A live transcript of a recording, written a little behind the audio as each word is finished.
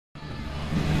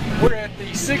We're at the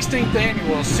 16th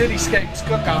annual Cityscapes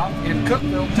Cook-Off in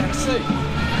Cookeville, Tennessee.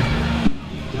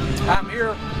 I'm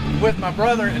here with my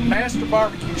brother and master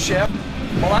barbecue chef,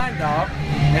 Blinddog,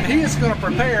 and he is going to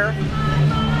prepare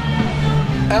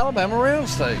Alabama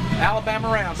roundsteak. Alabama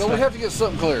roundsteak. But we have to get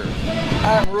something clear.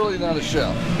 I'm really not a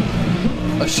chef.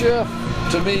 A chef,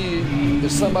 to me,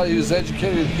 is somebody who's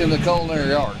educated in the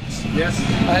culinary arts. Yes.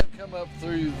 I have come up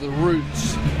through the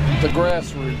roots, the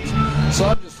grassroots. So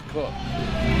I'm just a cook.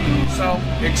 So,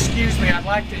 excuse me, I'd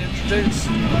like to introduce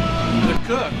the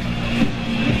cook.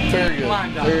 Very good.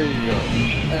 Blinddog. There you go.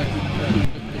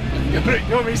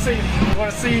 You want me to see? You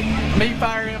want to see me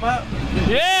fire him up?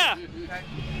 Yeah. Okay.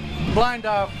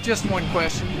 Blinddog, just one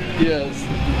question. Yes.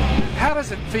 How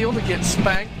does it feel to get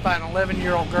spanked by an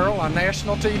 11-year-old girl on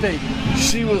national TV?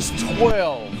 She was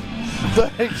 12.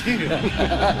 Thank you.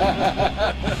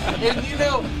 And you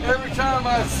know, every time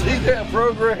I see that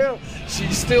program, she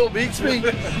still beats me.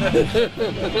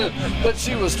 But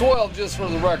she was 12, just for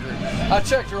the record. I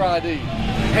checked her ID.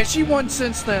 Has she won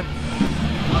since then?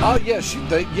 Oh yeah,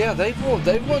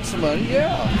 they've won some money.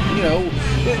 Yeah, you know,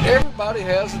 everybody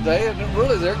has a day, and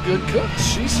really they're good cooks.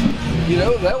 She's, you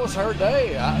know, that was her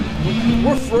day.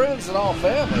 We're friends and all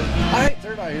family. I hate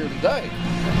they're not here today.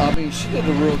 I mean, she did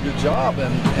a real good job,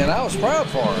 and I was proud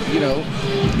for her. You know,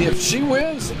 if she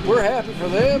wins, we're happy for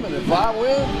them, and if I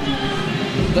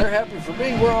win, they're happy for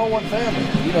me. We're all one family.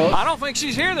 You know. I don't think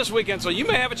she's here this weekend, so you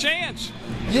may have a chance.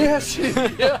 Yes,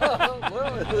 yeah,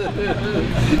 well,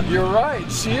 you're right.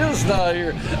 She is not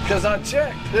here because I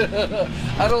checked.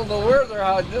 I don't know where they're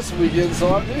hiding this weekend,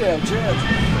 so I do have a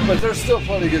chance. But there's still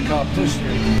plenty of good competition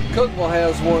here. Cookeville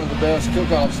has one of the best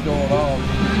cook-offs going on.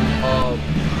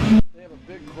 They have a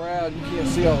big crowd. You can't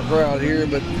see all the crowd here,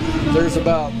 but there's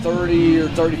about 30 or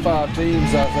 35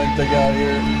 teams I think they got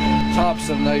here. Tops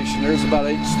in the nation. There's about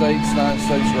 8 states, 9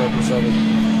 states represented.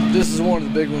 This is one of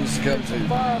the big ones to come to.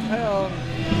 5-pound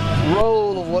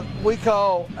roll of what we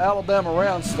call Alabama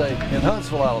round steak in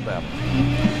Huntsville, Alabama.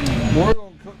 We're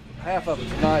going to cook half of it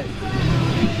tonight.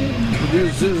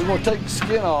 We're going to take the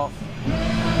skin off.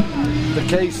 The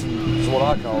casing is what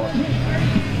I call it.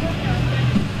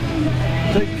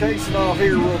 Take the casing off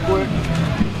here real quick.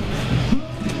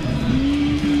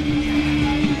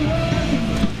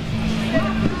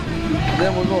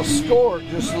 Then we're going to score it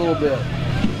just a little bit.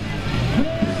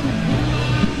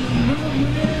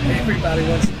 Everybody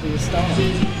wants to be a star.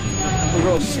 We're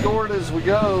going to score it as we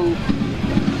go.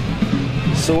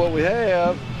 So what we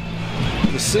have,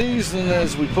 the seasoning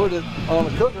as we put it on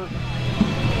the cooker,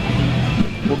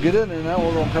 we'll get in there now.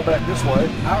 We're going to come back this way.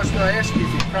 I was going to ask you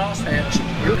if you crosshatch.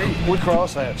 We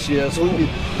crosshatch, yes.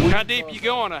 How deep you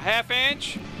going? A ½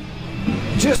 inch?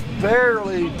 Just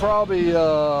barely, probably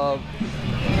no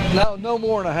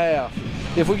more than a half.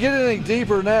 If we get any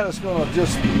deeper than that, it's going to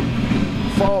just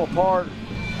fall apart.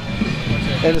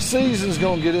 And the season's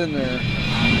going to get in there.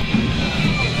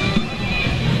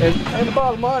 And the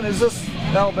bottom line is this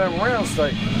Alabama round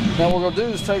steak. Now what we're going to do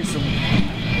is take some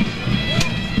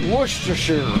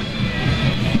Worcestershire.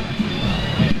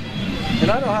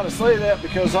 And I know how to say that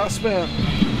because I spent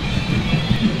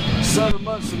 7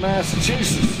 months in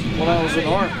Massachusetts when I was in the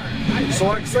Army. So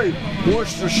I can say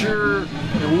Worcestershire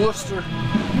and Worcester.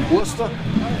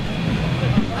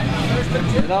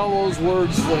 And all those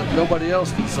words that nobody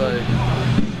else can say,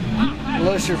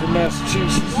 unless you're from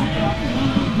Massachusetts.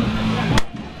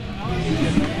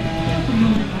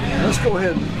 Let's go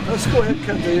ahead and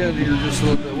cut the end here just a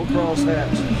little bit. We'll cross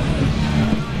hatch.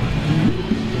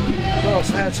 Cross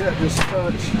hatch that just a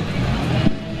touch.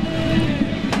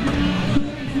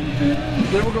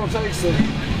 Then we're going to take some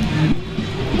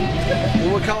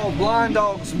what we call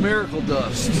Blinddog's Miracle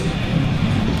Dust.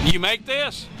 You make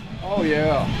this? Oh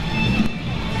yeah.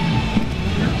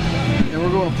 And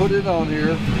we're going to put it on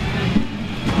here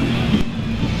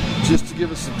just to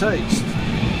give us some taste.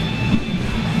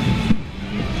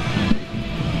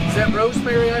 Is that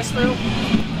rosemary I smell?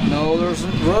 No,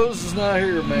 Rose is not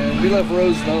here, man. We left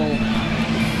Rose at home.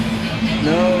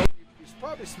 No, you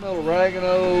probably smell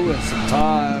oregano and some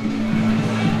thyme.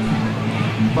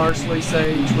 Parsley,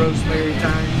 sage, rosemary,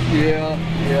 thyme. Yeah.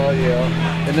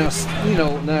 And now, you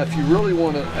know, if you really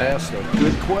want to ask a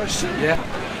good question, Yeah.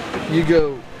 you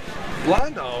go,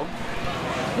 Blinddog,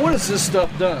 what has this stuff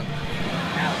done?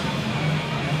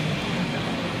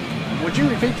 Would you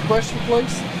repeat the question,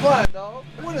 please? Blinddog,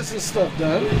 what has this stuff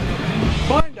done?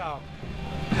 Blinddog,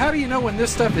 how do you know when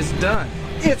this stuff is done?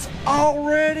 It's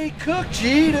already cooked. You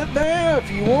eat it now if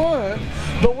you want,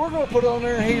 but we're going to put it on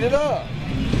there and heat it up.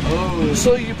 Oh.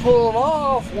 So you pull it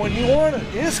off when you want it.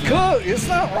 It's cooked. It's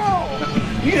not raw.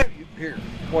 You have, here,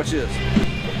 watch this.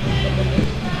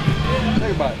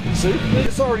 Take a bite. See?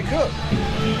 It's already cooked.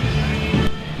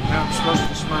 Now I'm supposed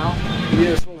to smile.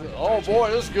 Yes. Oh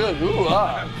boy, this is good. Ooh,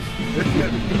 ah. It's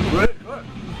good. Good. Good.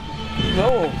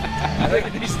 No. I think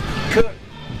it needs to cook.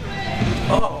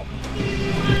 Oh.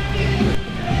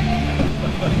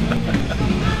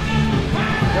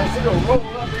 Now, so gonna roll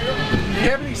it up here. Do you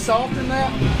have any salt in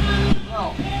that?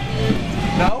 No.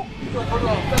 No? You're gonna put it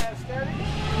on fast, Daddy?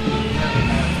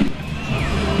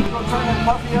 We're going to turn that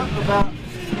puppy up to about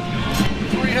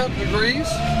 300 degrees.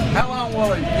 How long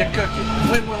will you cook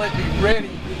it? When will it be ready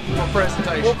for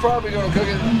presentation? We're probably going to cook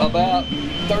it about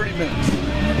 30 minutes.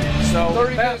 So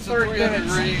 30 about minutes 30 at 300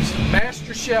 minutes. degrees.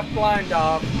 Master Chef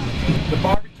Blinddog, the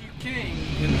barbecue king,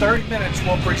 in 30 minutes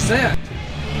will present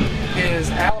his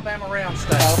Alabama round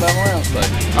steak. Alabama round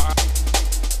steak. All